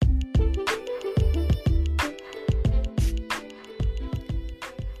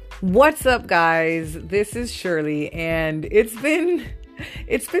What's up, guys? This is Shirley, and it's been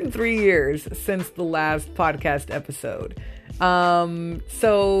 3 years since the last podcast episode.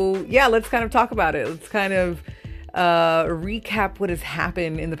 So yeah, let's kind of talk about it. Let's kind of recap what has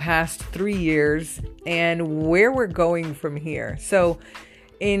happened in the past 3 years and where we're going from here. So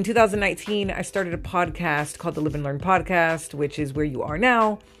in 2019, I started a podcast called the Live and Learn Podcast, which is where you are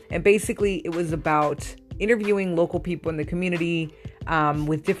now. And basically, it was about interviewing local people in the community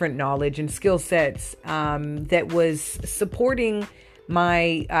with different knowledge and skill sets that was supporting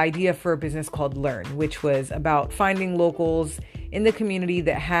my idea for a business called Learn, which was about finding locals in the community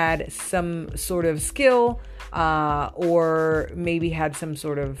that had some sort of skill or maybe had some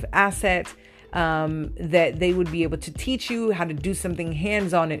sort of asset that they would be able to teach you how to do something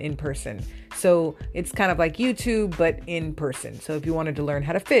hands-on and in person. So it's kind of like YouTube, but in person. So if you wanted to learn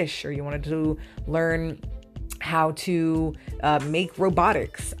how to fish, or you wanted to learn how to make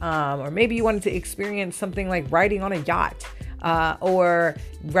robotics, or maybe you wanted to experience something like riding on a yacht, or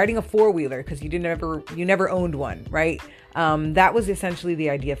riding a four-wheeler because you never owned one, right? That was essentially the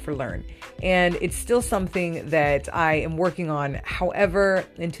idea for Learn. And it's still something that I am working on. However,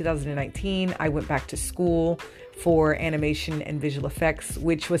 in 2019, I went back to school for animation and visual effects,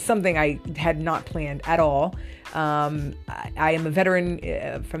 which was something I had not planned at all. I am a veteran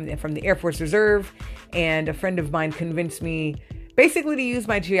from the Air Force Reserve, and a friend of mine convinced me basically to use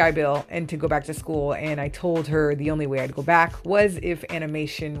my GI Bill and to go back to school. And I told her the only way I'd go back was if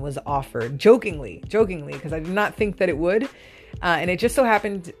animation was offered, jokingly, because I did not think that it would. And it just so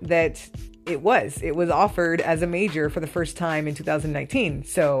happened that it was offered as a major for the first time in 2019.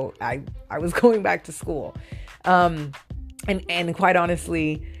 So I was going back to school. And quite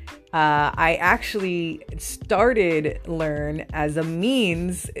honestly, I actually started Learn as a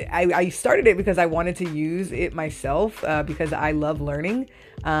means. I started it because I wanted to use it myself, because I love learning.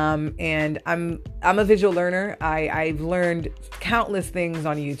 And I'm a visual learner. I've learned countless things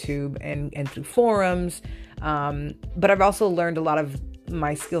on YouTube and through forums. But I've also learned a lot of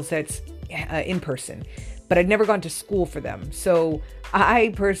my skill sets in person, but I'd never gone to school for them. So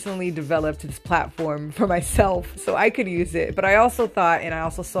I personally developed this platform for myself so I could use it. But I also thought, and I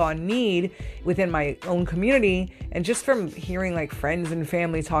also saw a need within my own community, and just from hearing like friends and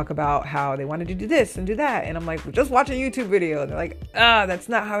family talk about how they wanted to do this and do that. And I'm like, well, just watch a YouTube video. And they're like, that's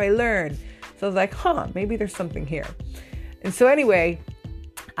not how I learn. So I was like, maybe there's something here. And so anyway,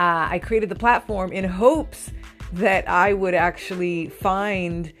 I created the platform in hopes that I would actually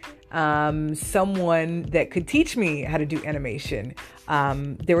find someone that could teach me how to do animation.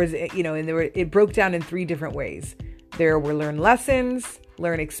 It broke down in 3 different ways. There were Learn lessons,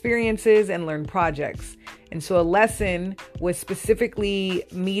 Learn experiences, and Learn projects. And so a lesson was specifically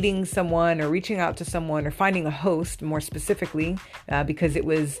meeting someone or reaching out to someone or finding a host, more specifically, because it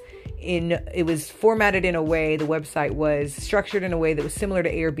was formatted in a way, the website was structured in a way that was similar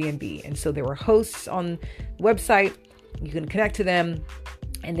to Airbnb. And so there were hosts on the website. You can connect to them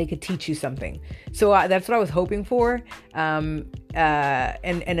and they could teach you something. So that's what I was hoping for. And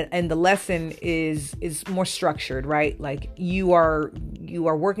the lesson is more structured, right? Like you are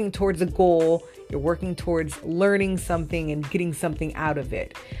working towards a goal. You're working towards learning something and getting something out of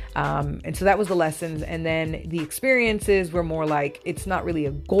it. And so that was the lessons. And then the experiences were more like, it's not really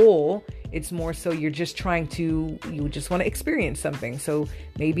a goal. It's more so you just want to experience something. So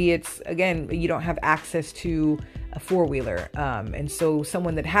maybe it's, again, you don't have access to a four-wheeler. And so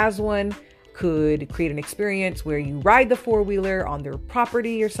someone that has one could create an experience where you ride the four-wheeler on their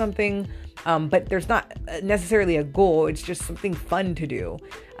property or something. But there's not necessarily a goal. It's just something fun to do.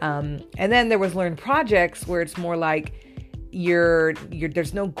 And then there was Learn projects, where it's more like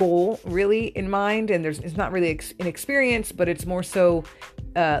there's no goal really in mind, and it's not really an experience, but it's more so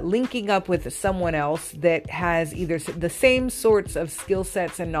linking up with someone else that has either the same sorts of skill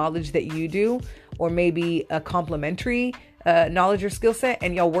sets and knowledge that you do, or maybe a complementary knowledge or skill set,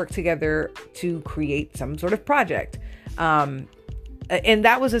 and y'all work together to create some sort of project. And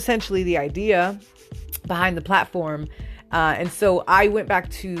that was essentially the idea behind the platform. And so I went back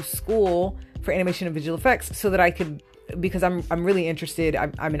to school for animation and visual effects so that I could, because I'm really interested.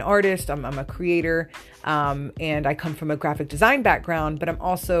 I'm an artist. I'm a creator, and I come from a graphic design background. But I'm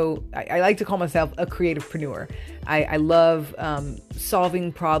also, I like to call myself a creativepreneur. I love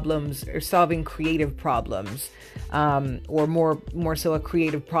solving problems, or solving creative problems, or more so a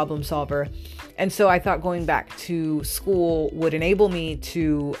creative problem solver. And so I thought going back to school would enable me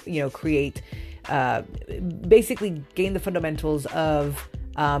to create, basically gain the fundamentals of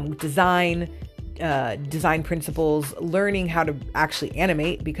design principles, learning how to actually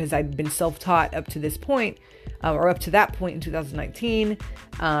animate, because I'd been self-taught up to this point. or up to that point in 2019.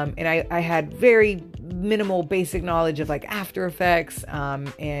 And I had very minimal basic knowledge of like After Effects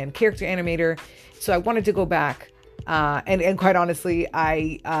and Character Animator. So I wanted to go back. And quite honestly,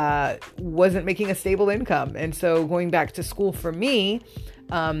 I wasn't making a stable income. And so going back to school for me,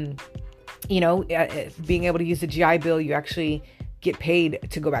 being able to use the GI Bill, you actually get paid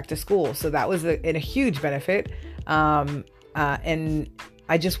to go back to school. So that was a huge benefit. And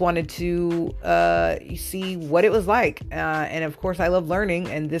I just wanted to see what it was like. And of course, I love learning.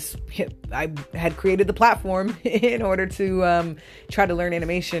 And I had created the platform in order to try to learn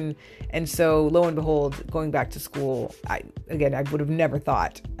animation. And so lo and behold, going back to school, I would have never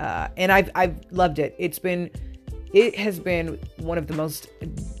thought. And I've loved it. It has been one of the most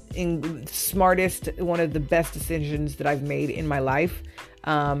smartest, one of the best decisions that I've made in my life.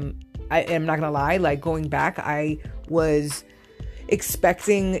 I am not gonna lie, like going back, I was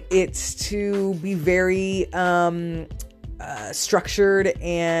expecting it to be very structured,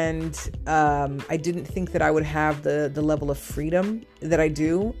 and I didn't think that I would have the level of freedom that I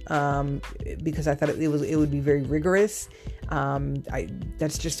do, because I thought it would be very rigorous.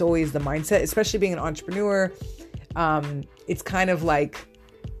 That's just always the mindset, especially being an entrepreneur. It's kind of like,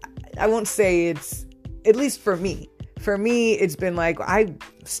 I won't say it's, at least for me, it's been like, I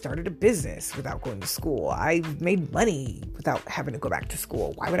started a business without going to school. I made money without having to go back to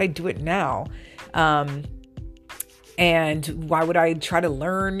school. Why would I do it now? And why would I try to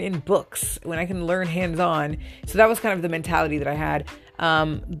learn in books when I can learn hands-on? So that was kind of the mentality that I had.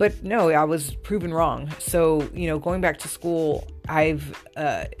 But no, I was proven wrong. So, going back to school, I've,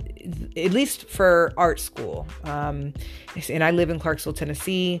 at least for art school, and I live in Clarksville,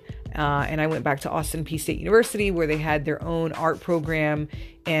 Tennessee, and I went back to Austin Peay State University, where they had their own art program,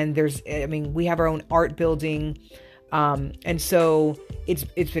 and we have our own art building, and so it's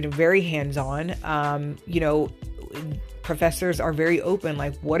been very hands-on. Professors are very open,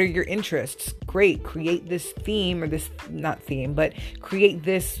 like, what are your interests? Great, create this theme, or but create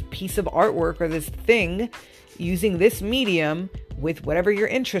this piece of artwork or this thing using this medium with whatever your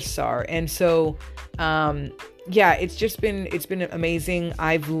interests are. And so, it's been amazing.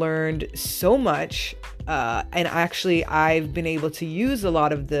 I've learned so much. And actually I've been able to use a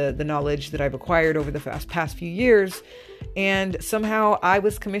lot of the knowledge that I've acquired over the past few years. And somehow I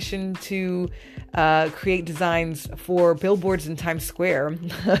was commissioned to create designs for billboards in Times Square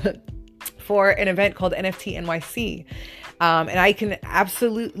for an event called NFT NYC. And I can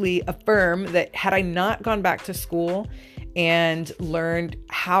absolutely affirm that had I not gone back to school and learned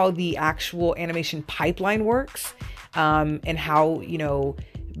how the actual animation pipeline works, and how,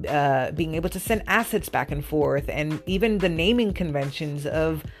 being able to send assets back and forth, and even the naming conventions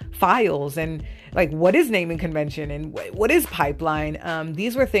of files, and like, what is naming convention and what is pipeline?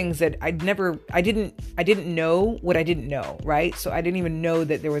 These were things that I didn't know what I didn't know, right? So I didn't even know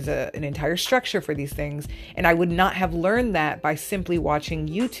that there was an entire structure for these things. And I would not have learned that by simply watching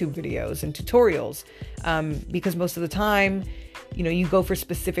YouTube videos and tutorials. Because most of the time, you go for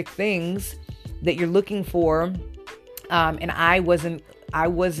specific things that you're looking for. And I wasn't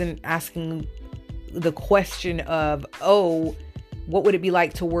asking the question of, what would it be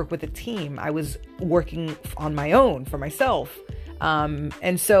like to work with a team? I was working on my own for myself.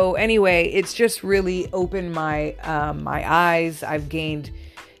 And so anyway, it's just really opened my eyes. I've gained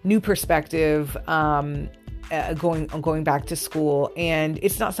new perspective, going back to school, and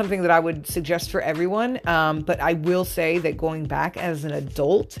it's not something that I would suggest for everyone. But I will say that going back as an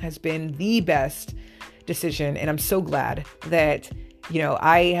adult has been the best decision. And I'm so glad that,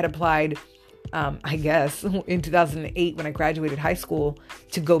 I had applied, I guess in 2008 when I graduated high school,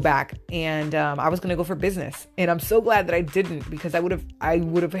 to go back, and I was going to go for business. And I'm so glad that I didn't, because I would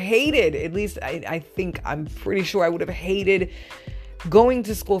have hated, at least I'm pretty sure I would have hated going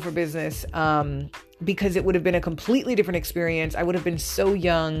to school for business, because it would have been a completely different experience. I would have been so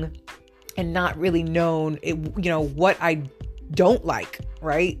young and not really known what I don't like.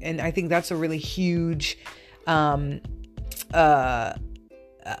 Right. And I think that's a really huge,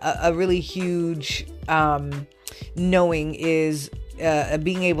 knowing is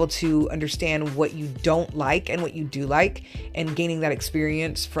being able to understand what you don't like and what you do like, and gaining that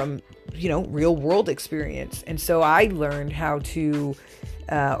experience from, real world experience. And so I learned how to,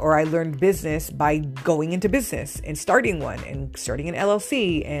 I learned business by going into business and starting one, and starting an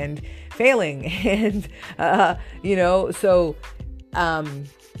LLC and failing. And,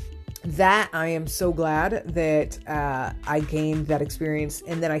 that I am so glad that I gained that experience,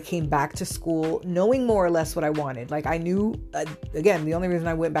 and then I came back to school knowing more or less what I wanted. Like, I knew, again, the only reason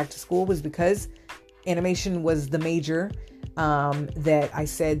I went back to school was because animation was the major. that I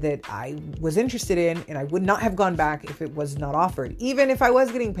said that I was interested in, and I would not have gone back if it was not offered, even if I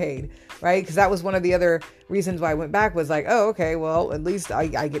was getting paid, right? Because that was one of the other reasons why I went back, was like, oh, okay, well, at least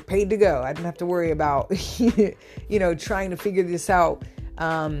I get paid to go. I didn't have to worry about, trying to figure this out,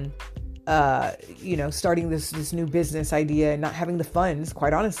 starting this new business idea and not having the funds,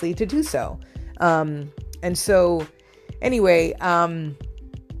 quite honestly, to do so. And so anyway, right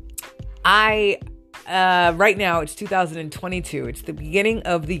now it's 2022. It's the beginning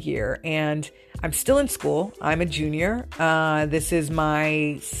of the year and I'm still in school. I'm a junior. This is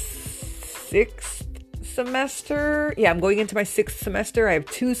my 6th semester. Yeah, I'm going into my 6th semester. I have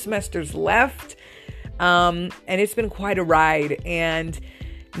 2 semesters left. And it's been quite a ride. And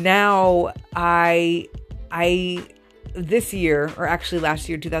now this year, or actually last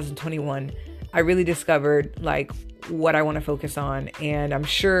year, 2021, I really discovered like what I want to focus on. And I'm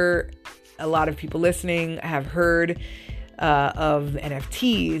sure a lot of people listening have heard of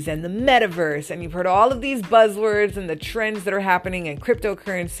NFTs and the metaverse, and you've heard all of these buzzwords and the trends that are happening in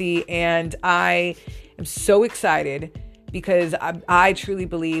cryptocurrency. And I am so excited because I truly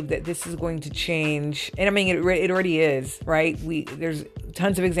believe that this is going to change. And I mean, it already is, right? There's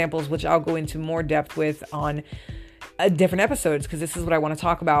tons of examples, which I'll go into more depth with on different episodes, because this is what I want to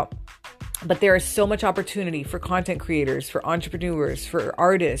talk about. But there is so much opportunity for content creators, for entrepreneurs, for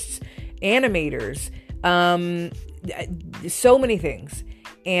artists, animators, so many things.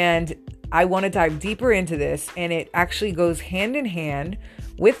 And I want to dive deeper into this, and it actually goes hand in hand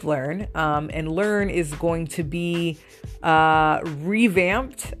with Learn. And Learn is going to be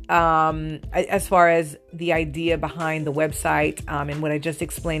revamped as far as the idea behind the website, and what I just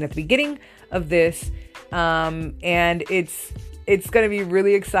explained at the beginning of this. And it's going to be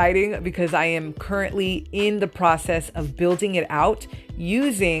really exciting because I am currently in the process of building it out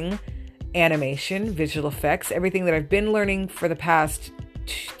using animation, visual effects, everything that I've been learning for the past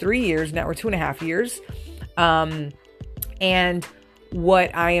 3 years now, or 2.5 years. And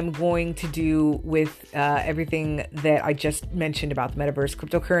what I am going to do with everything that I just mentioned about the metaverse,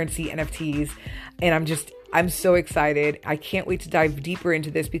 cryptocurrency, NFTs. And I'm so excited. I can't wait to dive deeper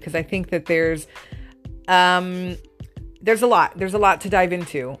into this because I think that there's a lot to dive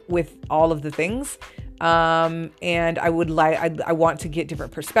into with all of the things. And I want to get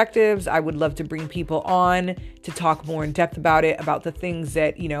different perspectives. I would love to bring people on to talk more in depth about it, about the things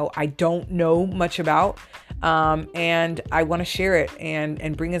that, I don't know much about. And I want to share it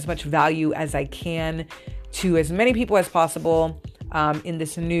and bring as much value as I can to as many people as possible, in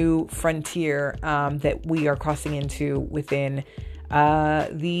this new frontier, that we are crossing into within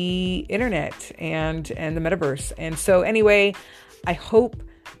the internet and the metaverse. And so anyway, I hope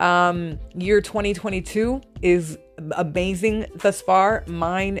year 2022 is amazing thus far.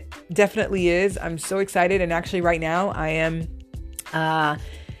 Mine definitely is. I'm so excited. And actually right now I am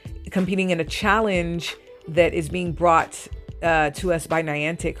competing in a challenge that is being brought to us by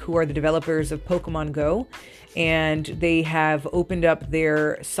Niantic, who are the developers of Pokemon Go. And they have opened up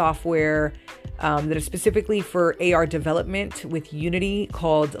their software that is specifically for AR development with Unity,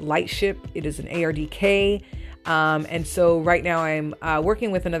 called Lightship. It is an ARDK. And so right now I'm working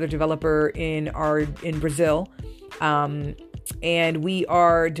with another developer in Brazil. And we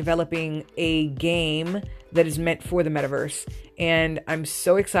are developing a game that is meant for the metaverse. And I'm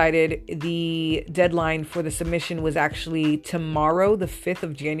so excited. The deadline for the submission was actually tomorrow, the 5th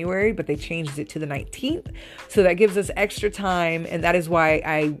of January, but they changed it to the 19th. So that gives us extra time. And that is why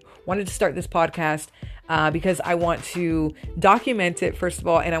I wanted to start this podcast, because I want to document it, first of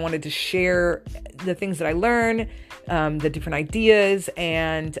all, and I wanted to share the things that I learn, the different ideas,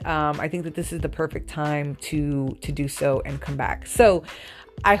 and I think that this is the perfect time to do so and come back. So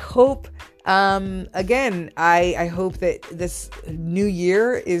I hope, again, I hope that this new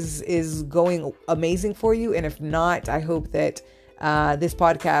year is going amazing for you. And if not, I hope that this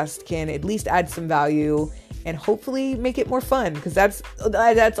podcast can at least add some value and hopefully make it more fun, because that's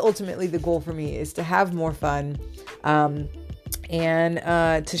ultimately the goal for me, is to have more fun, and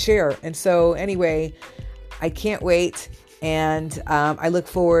to share. And so anyway, I can't wait. And I look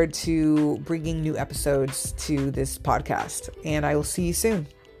forward to bringing new episodes to this podcast, and I will see you soon.